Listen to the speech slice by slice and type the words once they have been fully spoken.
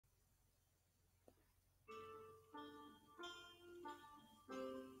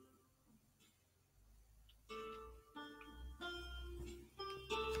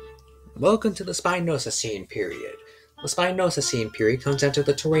Welcome to the Spinosocene period. The Spinosocene period comes after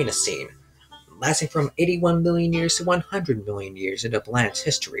the Terranocene, lasting from 81 million years to 100 million years in the planet's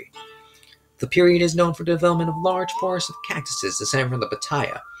history. The period is known for the development of large forests of cactuses descending from the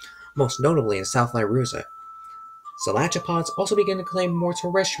pitaya, most notably in South Lyrusa. Selachopods also begin to claim more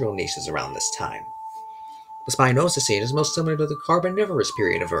terrestrial niches around this time. The Spinosocene is most similar to the Carboniferous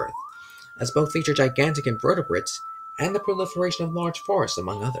period of Earth, as both feature gigantic invertebrates and the proliferation of large forests,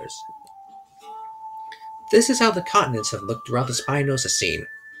 among others. This is how the continents have looked throughout the Spinosocene.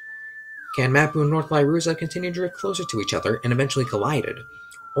 Canmapu and North Lyrusa continued to drift closer to each other and eventually collided,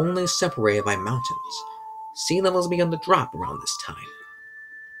 only separated by mountains. Sea levels began to drop around this time.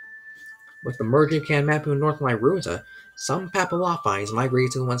 With the merging of Canmapu and North Lyrusa, some papilophytes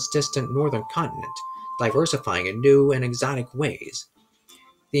migrated to the once distant northern continent, diversifying in new and exotic ways.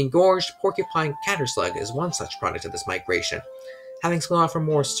 The engorged porcupine caterslug is one such product of this migration, having split off from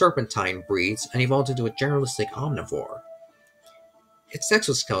more serpentine breeds and evolved into a generalistic omnivore. Its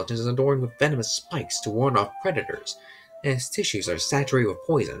exoskeleton is adorned with venomous spikes to ward off predators, and its tissues are saturated with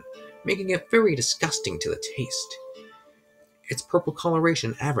poison, making it very disgusting to the taste. Its purple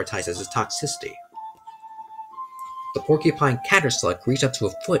coloration advertises its toxicity. The porcupine caterslug reached up to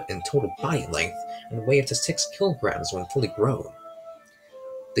a foot in total body length and weighed up to 6 kilograms when fully grown.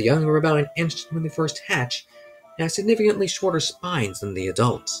 The young are about an inch when they first hatch and have significantly shorter spines than the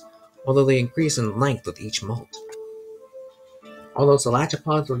adults, although they increase in length with each molt. Although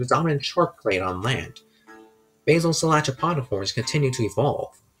selachopods were the dominant shark clade on land, basal selachopodiforms continue to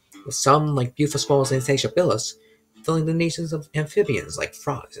evolve, with some, like Squalosia and selachopods, filling the niches of amphibians like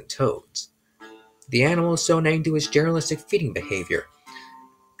frogs and toads. The animal is so named due to its generalistic feeding behavior,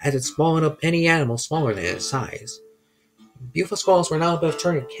 as it swallowed up any animal smaller than its size. Squalosia were now above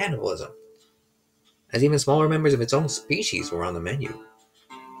turning cannibalism, as even smaller members of its own species were on the menu.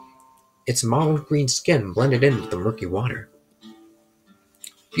 Its mottled green skin blended in with the murky water.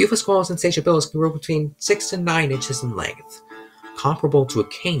 Squalosia and selachopods can grow between 6 to 9 inches in length, comparable to a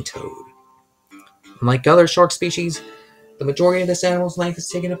cane toad. Unlike other shark species, the majority of this animal's length is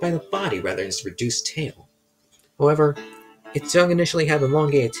taken up by the body rather than its reduced tail. However, its young initially have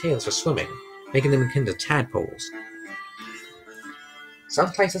elongated tails for swimming, making them akin to tadpoles. Some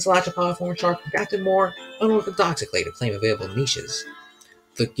types of selachopodiform shark adapted more unorthodoxically to claim available niches.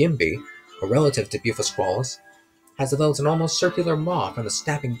 The gimbi, a relative to Squalosia, has developed an almost circular maw from the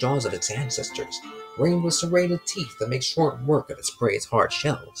snapping jaws of its ancestors, ringed with serrated teeth that make short work of its prey's hard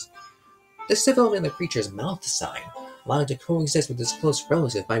shells. This development of the creature's mouth design allowed it to coexist with its close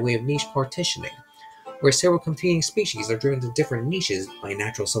relative by way of niche partitioning, where several competing species are driven to different niches by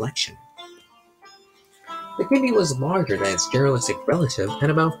natural selection. The gimbi was larger than its generalistic relative and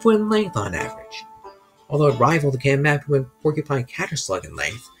about a foot in length on average. Although it rivaled the Canmapu and porcupine caterslug in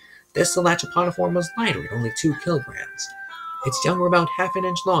length, this selachopodiform was lighter at only 2 kilograms. Its young were about half an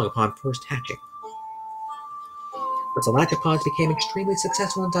inch long upon first hatching. The selachopods became extremely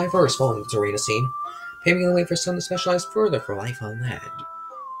successful and diverse following the Terranocene, paving the way for some to specialize further for life on land.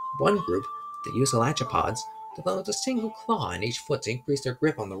 One group, the Selachopods, developed a single claw in each foot to increase their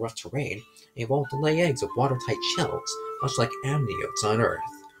grip on the rough terrain, and evolved to lay eggs with watertight shells, much like amniotes on Earth.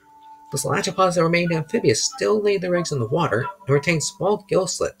 The selachopods that remained amphibious still laid their eggs in the water and retained small gill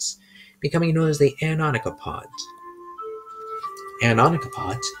slits, becoming known as the anonocopods.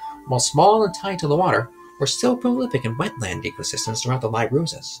 Anonocopods, while small and tied to the water, were still prolific in wetland ecosystems throughout the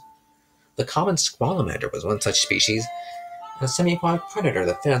Lyrusas. The common squalamander was one such species, and a semi-aquatic predator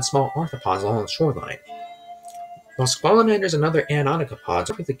that fed on small arthropods along the shoreline. While squalamanders and other anonocopods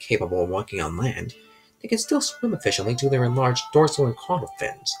are perfectly capable of walking on land, they can still swim efficiently due to their enlarged dorsal and caudal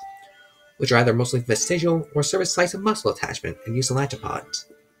fins, which are either mostly vestigial or serve as sites of muscle attachment in selachopods.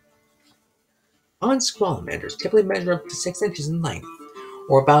 Common squalamanders typically measure up to 6 inches in length,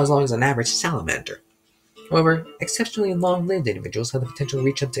 or about as long as an average salamander. However, exceptionally long-lived individuals have the potential to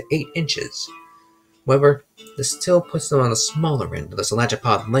reach up to 8 inches. However, this still puts them on the smaller end of the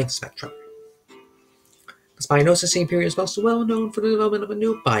selachopod length spectrum. The Spinosocene period is most well known for the development of a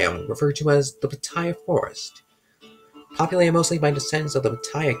new biome referred to as the pitaya forest. Populated mostly by descendants of the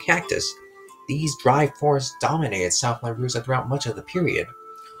pitaya cactus, these dry forests dominated South Lyrusa throughout much of the period,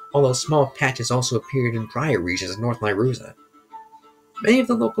 although small patches also appeared in drier regions of North Lyrusa. Many of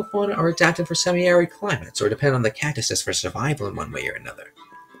the local fauna are adapted for semi-arid climates or depend on the cactuses for survival in one way or another.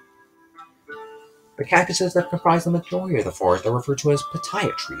 The cactuses that comprise the majority of the forest are referred to as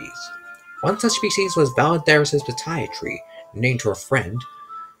pitaya trees. One such species was Valadares' pitaya tree, named for a friend,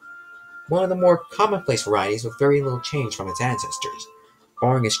 one of the more commonplace varieties with very little change from its ancestors,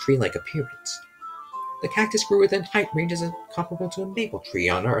 barring its tree-like appearance. The cactus grew within height ranges comparable to a maple tree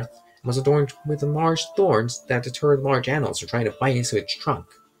on Earth, and was adorned with large thorns that deterred large animals from trying to bite into its trunk.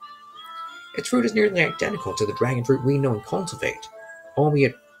 Its fruit is nearly identical to the dragon fruit we know and cultivate,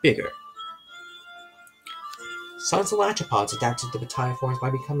 albeit bigger. Some selachopods adapted to the pitaya forms by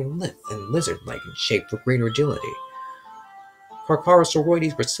becoming lithe and lizard-like in shape for greater agility.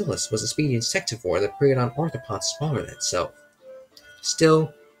 Carcharodonts gracilis was a speedy insectivore that preyed on arthropods smaller than itself.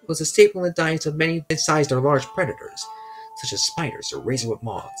 Still, it was a staple in the diets of many mid-sized or large predators, such as spiders or razor-winged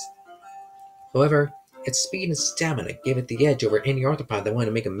moths. However, its speed and stamina gave it the edge over any arthropod that wanted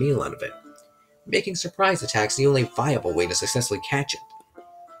to make a meal out of it, making surprise attacks the only viable way to successfully catch it.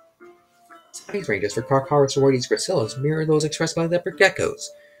 Size ranges for Carcharodonts gracilis mirror those expressed by leopard geckos,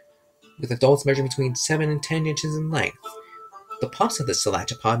 with adults measuring between 7 and 10 inches in length. The pups of this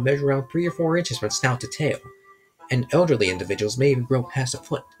selachopod measure around 3 or 4 inches from snout to tail, and elderly individuals may even grow past a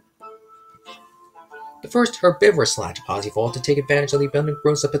foot. The first herbivorous selachopods evolved to take advantage of the abundant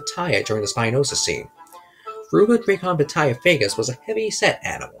growth of pitaya during the Spinosocene. Dracon pitaya was a heavy-set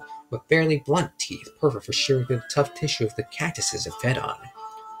animal with fairly blunt teeth, perfect for shearing through the tough tissue of the cactuses it fed on.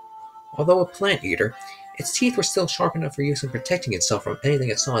 Although a plant eater, its teeth were still sharp enough for use in protecting itself from anything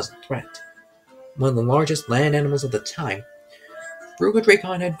it saw as a threat. One of the largest land animals of the time,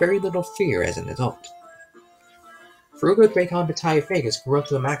 Dracon had very little fear as an adult. Dracon pitaya grew up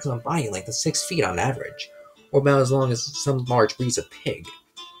to a maximum body length of 6 feet on average, or about as long as some large breeds of pig.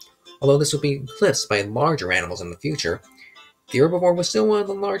 Although this would be eclipsed by larger animals in the future, the herbivore was still one of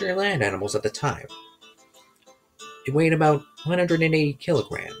the larger land animals at the time. It weighed about 180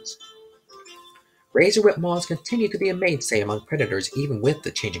 kilograms. Razor-whip moths continued to be a mainstay among predators even with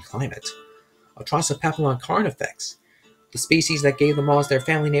the changing climate. Papillon carnifex, the species that gave the moths their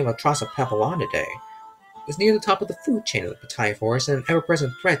family name Papillonidae, was near the top of the food chain of the pitaya forest and an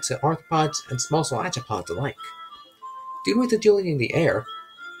ever-present threat to arthropods and small selachopods alike. Due to its agility in the air,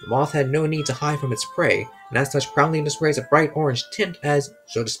 the moth had no need to hide from its prey, and as such proudly displays a bright orange tint as,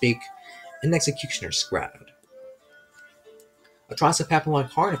 so to speak, an executioner's scrad. Papillon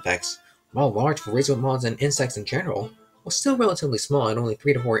carnifex, while large for razor-winged moths and insects in general, was still relatively small at only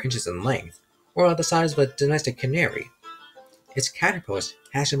 3 to 4 inches in length, or about the size of a domestic canary. Its caterpillars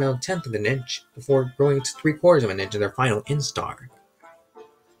hatch about 1/10 of an inch before growing to 3/4 of an inch in their final instar.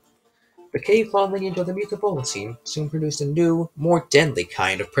 The cave-clawed lineage of the Wikimedias soon produced a new, more deadly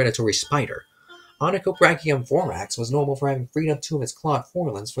kind of predatory spider. Onychobrachium was notable for having freed up 2 of its clawed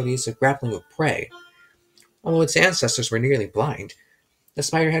forelimbs for the use of grappling with prey. Although its ancestors were nearly blind, the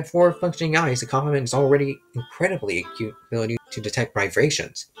spider had 4 functioning eyes to complement its already incredibly acute ability to detect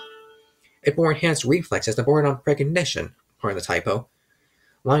vibrations. It bore enhanced reflexes that bore it on precognition, part of the typo,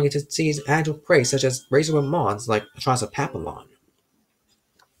 allowing it to seize agile prey such as razor-winged moths like Papillon.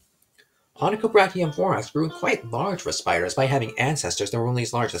 Onychobrachium grew quite large for spiders by having ancestors that were only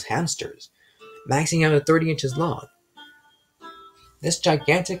as large as hamsters, maxing out at 30 inches long. This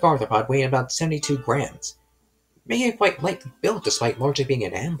gigantic arthropod weighed about 72 grams, making it quite lightly built despite largely being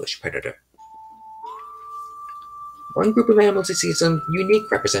an ambush predator. One group of animals to see some unique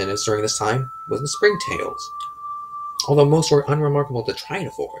representatives during this time was the springtails. Although most were unremarkable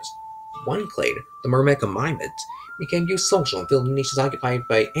detritivores, one clade, the Myrmecomimids, became eusocial and filled niches occupied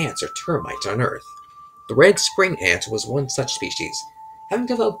by ants or termites on Earth. The red spring ant was one such species, having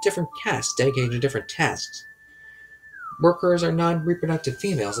developed different castes dedicated to different tasks. Workers are non-reproductive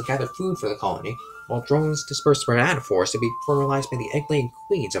females that gather food for the colony, while drones disperse spermatophores to be fertilized by the egg-laying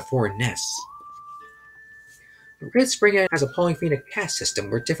queens of foreign nests. The red spring ant has a polyphenic caste system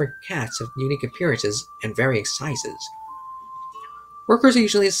where different castes have unique appearances and varying sizes. Workers are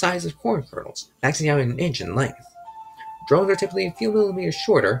usually the size of corn kernels, maxing out an inch in length. Drones are typically a few millimeters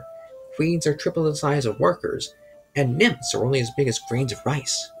shorter, queens are triple the size of workers, and nymphs are only as big as grains of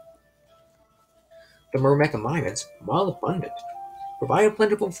rice. The Myrmecomimids, while abundant, provide a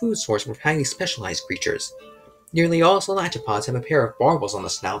plentiful food source for highly specialized creatures. Nearly all selachopods have a pair of barbels on the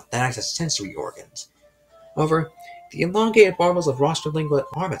snout that act as sensory organs. However, the elongated barbels of Rostrolingua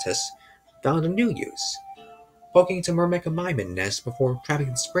armatus found a new use, poking into Myrmecomimid nests before trapping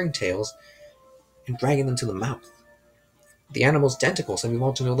the springtails and dragging them to the mouth. The animal's tentacles have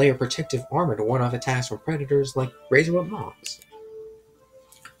evolved into a layer of protective armor to ward off attacks from predators like razor-winged moths.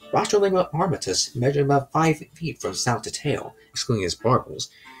 Rostrolingua armatus measured about 5 feet from snout to tail, excluding its barbels,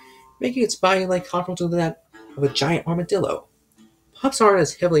 making its body like comparable to that of a giant armadillo. Pups aren't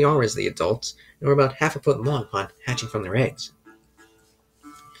as heavily armored as the adults, and are about half a foot long upon hatching from their eggs.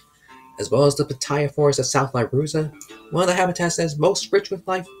 As well as the pitaya forest of South Lyruza, one of the habitats that is most rich with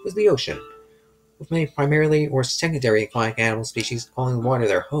life is the ocean, with many primarily or secondary aquatic animal species calling the water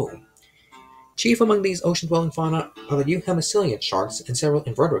their home. Chief among these ocean-dwelling fauna are the Wikimedias sharks and several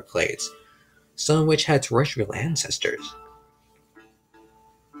invertebrate clades, some of which had terrestrial ancestors.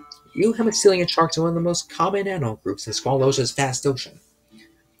 Wikimedias sharks are one of the most common animal groups in Squalosia's vast ocean.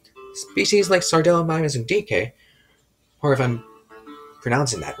 Species like Sardella mimosundike, or if I'm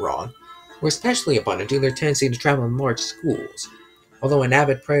pronouncing that wrong, were especially abundant due to their tendency to travel in large schools. Although an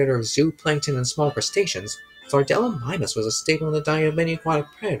avid predator of zooplankton and small crustaceans, Sardella mimus was a staple in the diet of many aquatic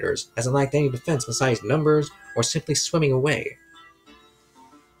predators, as it lacked any defense besides numbers or simply swimming away.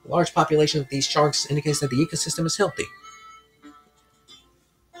 A large population of these sharks indicates that the ecosystem is healthy.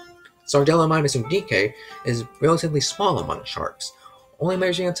 Sardella mimosundike is relatively small among sharks, only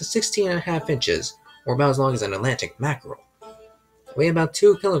measuring up to 16.5 inches, or about as long as an Atlantic mackerel, weighing about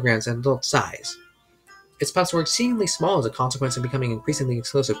 2 kilograms at adult size. Its pups were exceedingly small as a consequence of becoming an increasingly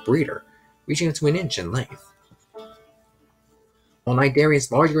explosive breeder, reaching up to an inch in length. While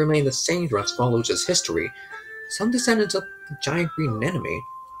cnidarians largely remain the same throughout Squalosia's history, some descendants of the giant green anemone,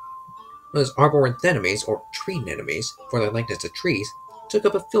 known as arborenemones or tree anemones for their likeness to trees, took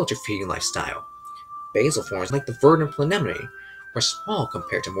up a filter feeding lifestyle. Basal forms like the verdant anemone were small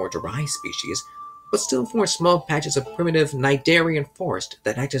compared to more derived species, but still form small patches of primitive cnidarian forest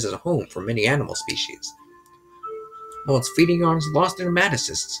that act as a home for many animal species. While its feeding arms lost their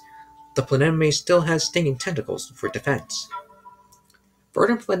nematocysts, the planemone still has stinging tentacles for defense.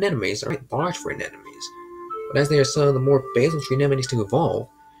 Verdant planemones are quite large for anemones, but as they are some of the more basal tree anemones to evolve,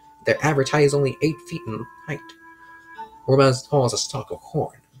 their average height is only 8 feet in height, or about as tall as a stalk of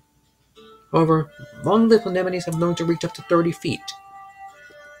corn. However, long-lived anemones have known to reach up to 30 feet.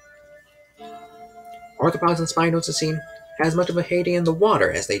 Arthropods in Spinosocene had as much of a heyday in the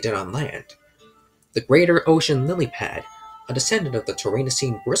water as they did on land. The greater ocean lilypad, a descendant of the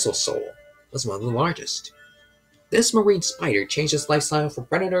Taurocine bristle sole, was one of the largest. This marine spider changed its lifestyle from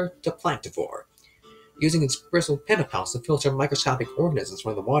predator to planktivore, using its bristled pedipalps to filter microscopic organisms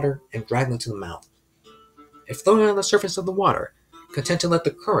from the water and drag them to the mouth. It floated on the surface of the water, content to let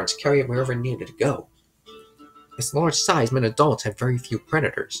the currents carry it wherever it needed to go. Its large size meant adults had very few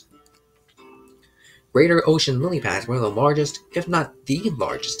predators. Greater ocean lilypads were one of the largest, if not the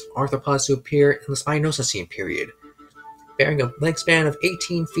largest, arthropods to appear in the Spinosocene period, bearing a leg span of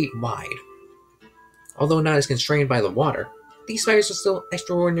 18 feet wide. Although not as constrained by the water, these spiders were still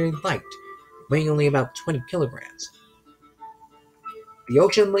extraordinarily light, weighing only about 20 kilograms. The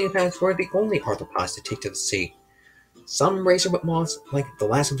ocean lilypads weren't the only arthropods to take to the sea. Some razorback moths, like the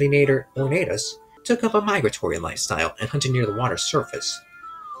Selachopods ornatus, took up a migratory lifestyle and hunted near the water's surface.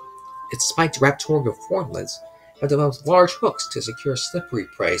 Its spiked raptorial formlets have developed large hooks to secure slippery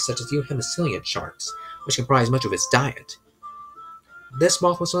prey such as Wikimedias sharks, which comprise much of its diet. This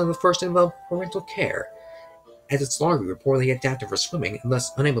moth was one of the first to develop parental care, as its larvae were poorly adapted for swimming and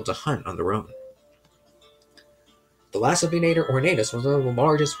thus unable to hunt on their own. The Selachopods ornatus was one of the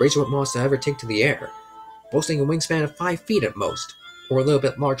largest razorback moths to ever take to the air, boasting a wingspan of 5 feet at most, or a little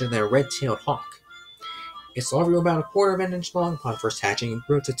bit larger than a red-tailed hawk. Its larvae were about a quarter of an inch long upon first hatching and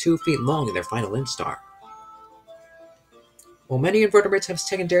grew up to 2 feet long in their final instar. While many invertebrates have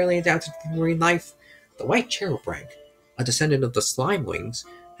secondarily adapted for marine life, the white cherubranch, a descendant of the slime wings,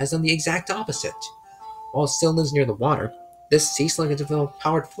 has done the exact opposite. While it still lives near the water, this sea slug has developed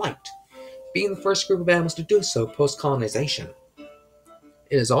powered flight, being the first group of animals to do so post-colonization.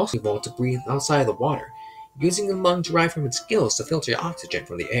 It has also evolved to breathe outside of the water, using the lung derived from its gills to filter oxygen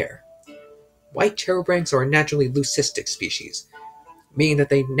from the air. White cherubranchs are a naturally leucistic species, meaning that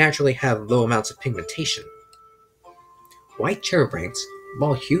they naturally have low amounts of pigmentation. White cherubranchs,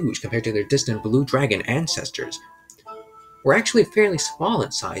 while huge compared to their distant blue dragon ancestors, were actually fairly small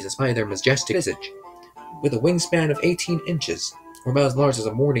in size despite their majestic visage, with a wingspan of 18 inches, or about as large as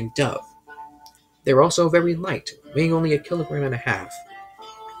a mourning dove. They were also very light, weighing only 1.5 kilograms.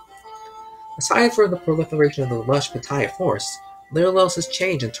 Aside from the proliferation of the lush pitaya forests, little else has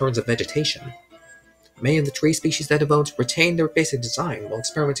changed in terms of vegetation. Many of the tree species that developed retained their basic design while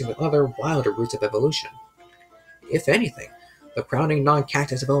experimenting with other, wilder routes of evolution. If anything, the crowning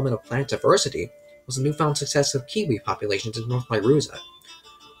non-cactus development of plant diversity was the newfound success of kiwi populations in North Lyrusa,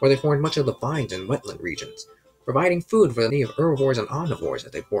 where they formed much of the vines in wetland regions, providing food for the native herbivores and omnivores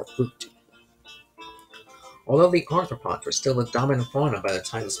as they bore fruit. Although the arthropods were still the dominant fauna by the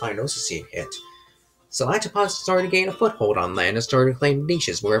time the Spinosocene hit, selachopods started to gain a foothold on land and started to claim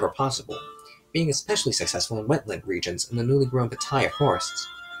niches wherever possible, being especially successful in wetland regions and the newly grown pitaya forests.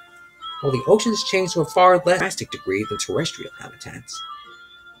 While the oceans changed to a far less drastic degree than terrestrial habitats,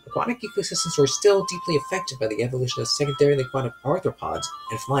 aquatic ecosystems were still deeply affected by the evolution of secondarily aquatic arthropods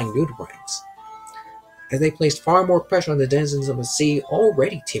and flying nudibranchs, as they placed far more pressure on the denizens of a sea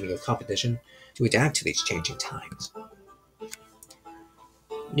already teeming with competition to adapt to these changing times.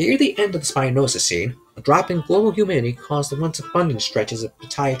 Near the end of the Spinosocene, a drop in global humidity caused the once abundant stretches of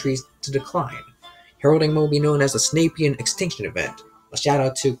pitaya trees to decline, heralding what will be known as the Snapean extinction event, a shout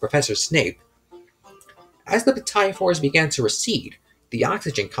out to Professor Snape. As the pitaya forest began to recede, the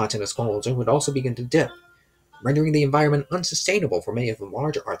oxygen content of Squalosia would also begin to dip, rendering the environment unsustainable for many of the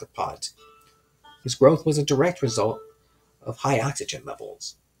larger arthropods, whose growth was a direct result of high oxygen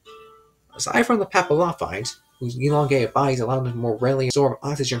levels. Aside from the papillophytes, whose elongated bodies allowed them to more readily absorb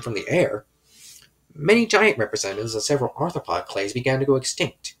oxygen from the air, many giant representatives of several arthropod clades began to go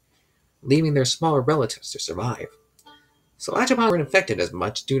extinct, leaving their smaller relatives to survive. Selachopods weren't affected as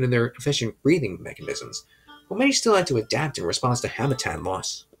much due to their efficient breathing mechanisms, but many still had to adapt in response to habitat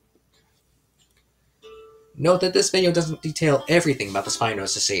loss. Note that this video doesn't detail everything about the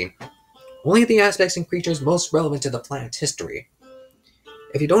Spinosocene, only the aspects and creatures most relevant to the planet's history.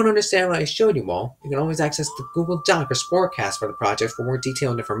 If you don't understand what I showed you all, you can always access the Google Doc or Sporecast for the project for more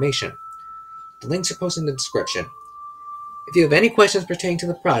detailed information. The links are posted in the description. If you have any questions pertaining to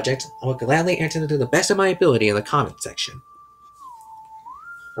the project, I will gladly answer them to the best of my ability in the comment section.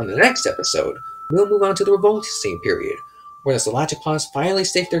 On the next episode, we'll move on to the Revoltocene period, where the selachopods finally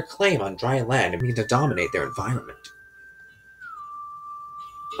stake their claim on dry land and begin to dominate their environment.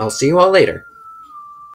 I'll see you all later.